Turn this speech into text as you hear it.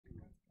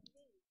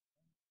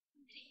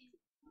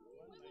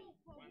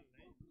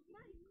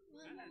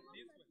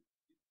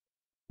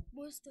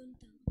Boston.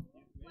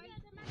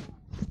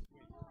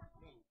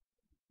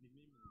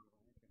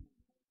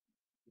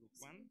 Group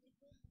 1,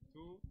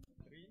 2,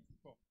 3,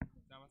 4.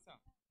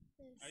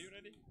 Yes. Are you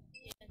ready?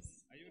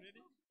 Yes. Are you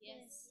ready?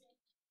 Yes.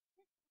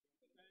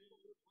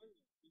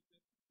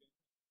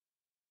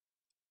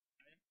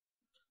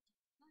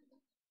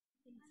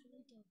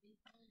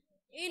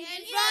 In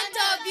front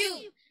of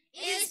you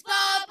is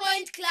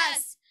PowerPoint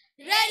class,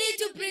 ready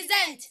to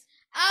present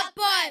a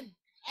poem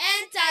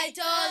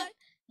entitled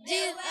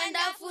The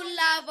Wonderful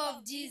Love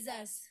of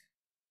Jesus.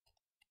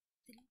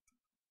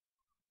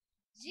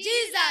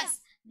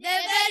 Jesus, the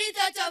very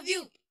thought of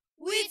you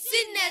with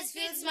sweetness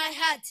fills my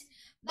heart,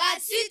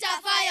 but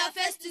sweeter far your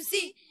face to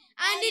see,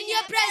 and in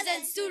your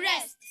presence to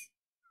rest.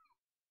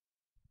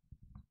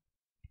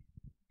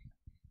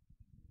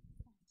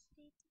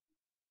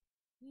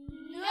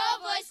 No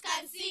voice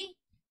can sing,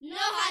 no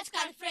heart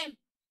can frame,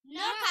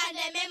 nor can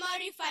the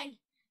memory find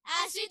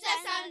a sweeter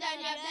sound than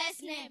your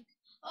blessed name,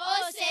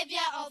 O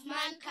Savior of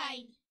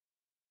mankind.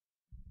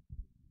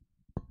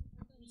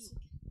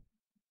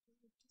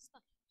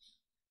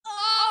 O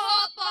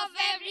hope of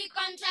every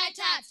contrite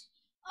heart,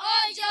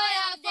 O joy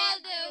of all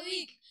the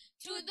weak,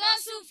 to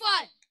those who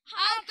fall,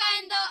 how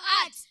kind thou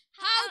art,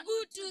 how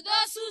good to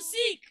those who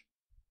seek.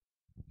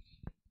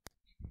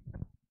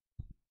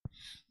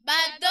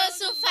 But those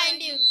who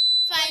find you,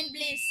 find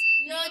bliss.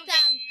 No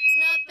tongue,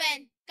 no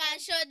pen can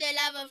show the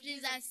love of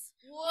Jesus.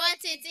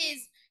 What it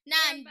is,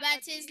 none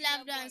but his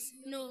loved ones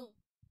know.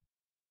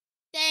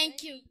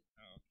 Thank you.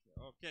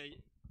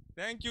 Okay.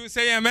 Thank you.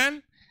 Say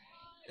amen.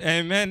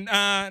 Amen.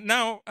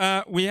 Now,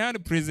 we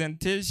had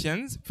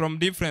presentations from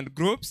different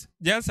groups,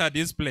 just a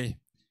display.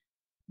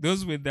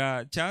 Those with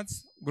the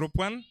charts, group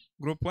 1,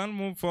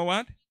 move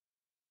forward.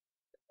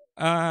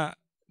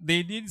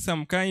 They did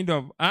some kind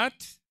of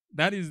art.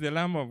 That is the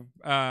Lamb of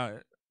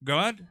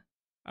God,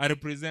 a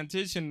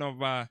representation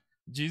of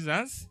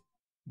Jesus,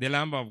 the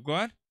Lamb of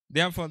God.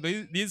 Therefore,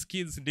 these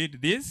kids did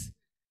this.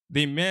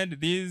 They made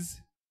this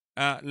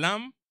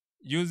lamb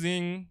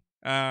using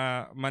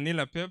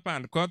manila paper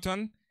and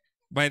cotton.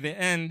 By the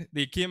end,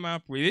 they came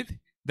up with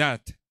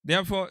that.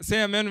 Therefore,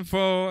 say amen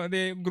for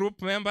the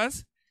group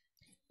members.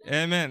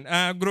 Amen.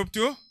 Group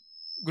 2.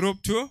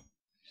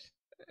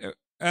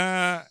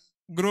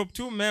 Group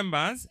 2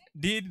 members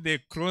did the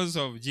cross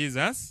of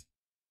Jesus.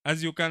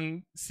 As you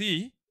can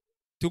see,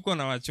 tuko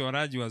na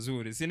wachoraji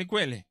wazuri. Si ni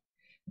kweli?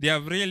 They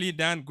have really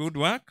done good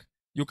work.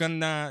 You can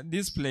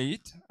display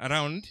it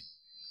around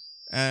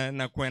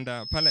na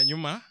kwenda pale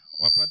nyuma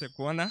wapate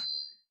kuona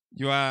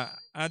your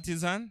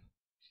artisan.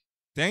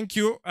 Thank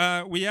you.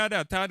 We had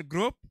a third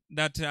group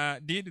that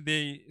did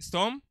the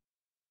storm.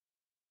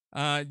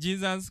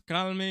 Jesus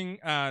calming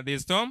the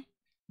storm.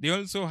 They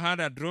also had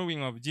a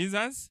drawing of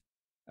Jesus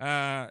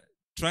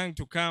trying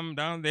to calm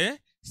down the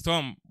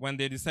storm when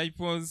the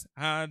disciples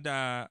had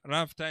a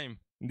rough time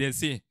in the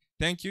sea.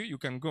 Thank you. You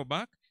can go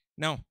back.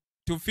 Now,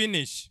 to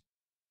finish,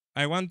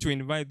 I want to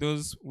invite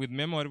those with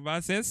memory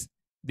verses.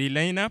 They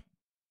line up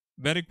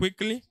very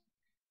quickly.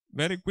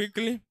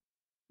 Line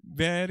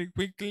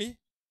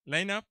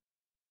up.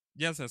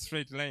 Just a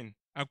straight line.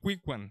 A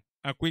quick one.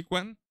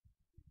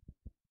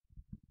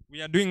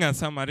 We are doing a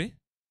summary.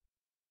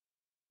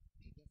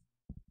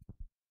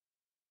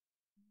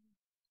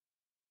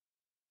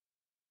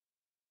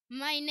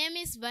 My name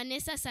is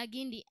Vanessa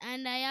Sagindi,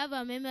 and I have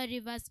a memory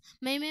verse.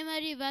 My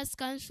memory verse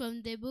comes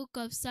from the book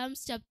of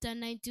Psalms chapter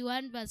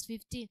 91 verse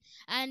 15,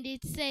 and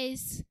it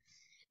says,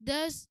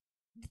 "Those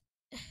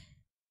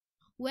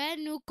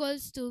when who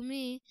calls to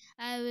me,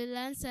 I will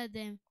answer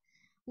them.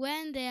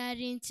 When they are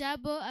in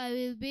trouble, I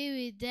will be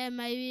with them.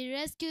 I will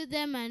rescue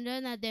them and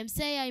honor them."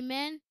 Say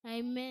amen.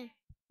 Amen.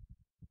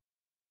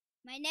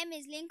 My name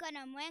is Lincoln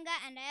Omwenga,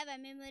 and I have a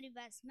memory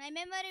verse. My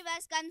memory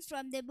verse comes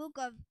from the book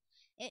of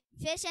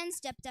Ephesians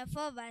chapter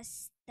 4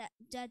 verse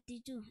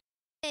 32.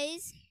 It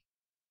says,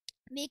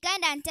 "Be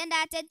kind and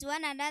tender-hearted to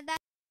one another,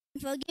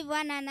 and forgive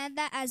one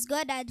another as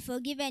God had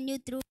forgiven you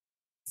through."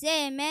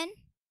 Say amen.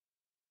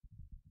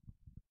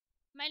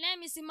 My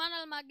name is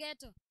Emmanuel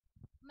Mageto.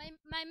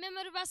 My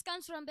memory verse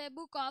comes from the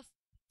book of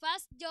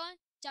 1 John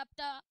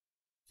chapter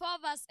 4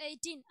 verse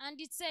 18, and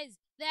it says,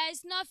 "There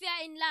is no fear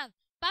in love.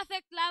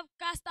 Perfect love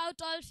casts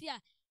out all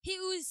fear. He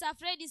who is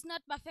afraid is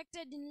not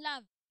perfected in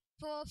love,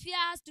 for fear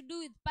has to do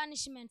with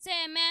punishment."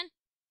 Say amen.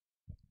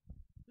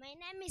 My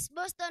name is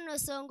Boston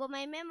Osongo.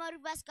 My memory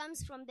verse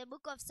comes from the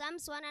book of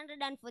Psalms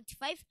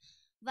 145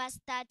 verse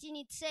 13.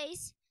 It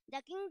says,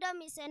 "The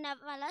kingdom is an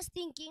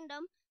everlasting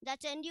kingdom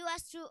that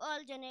endures through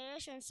all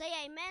generations." Say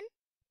amen.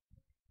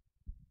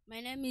 My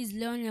name is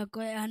Leon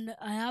Yakoy, and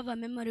I have a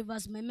memory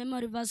verse. My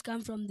memory verse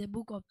comes from the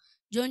book of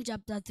John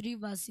chapter 3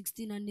 verse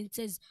 16, and it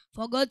says,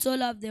 "For God so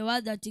loved the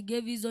world that he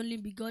gave his only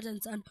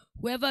begotten Son.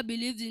 Whoever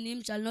believes in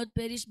him shall not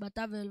perish but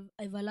have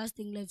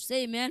everlasting life."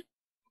 Say amen.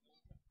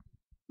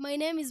 My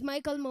name is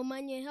Michael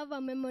Momanyi. I have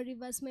a memory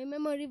verse. My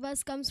memory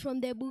verse comes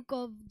from the book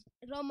of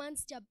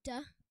Romans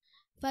chapter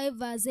 5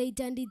 verse 8,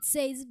 and it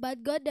says,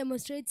 "But God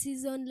demonstrates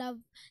his own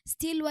love.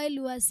 Still while we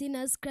were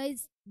sinners,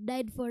 Christ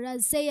died for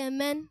us. Say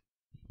amen.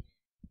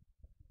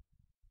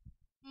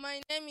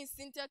 My name is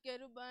Cynthia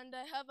Keruba and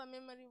I have a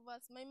memory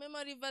verse. My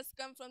memory verse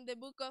comes from the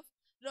book of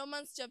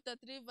Romans chapter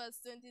 3 verse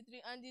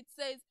 23 and it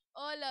says,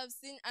 all have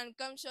sinned and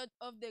come short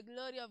of the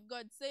glory of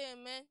God. Say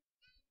amen.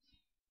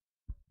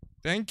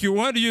 Thank you.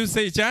 What do you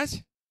say,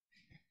 church?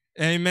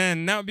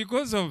 Amen. Now,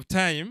 because of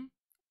time,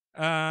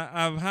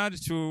 I've had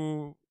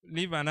to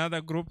leave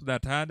another group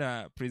that had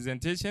a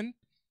presentation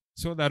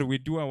so that we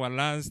do our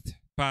last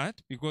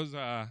part because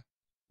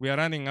we are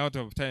running out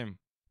of time.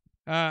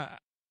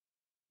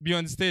 Be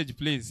on stage,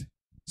 please.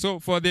 So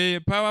for the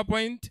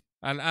PowerPoint,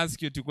 I'll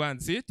ask you to go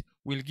and sit.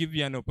 We'll give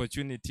you an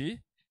opportunity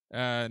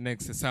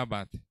next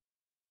Sabbath.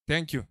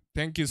 Thank you.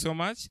 Thank you so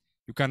much.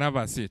 You can have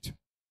a seat.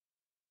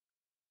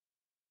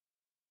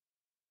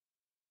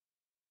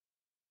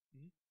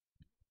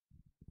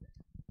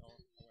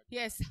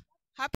 Yes.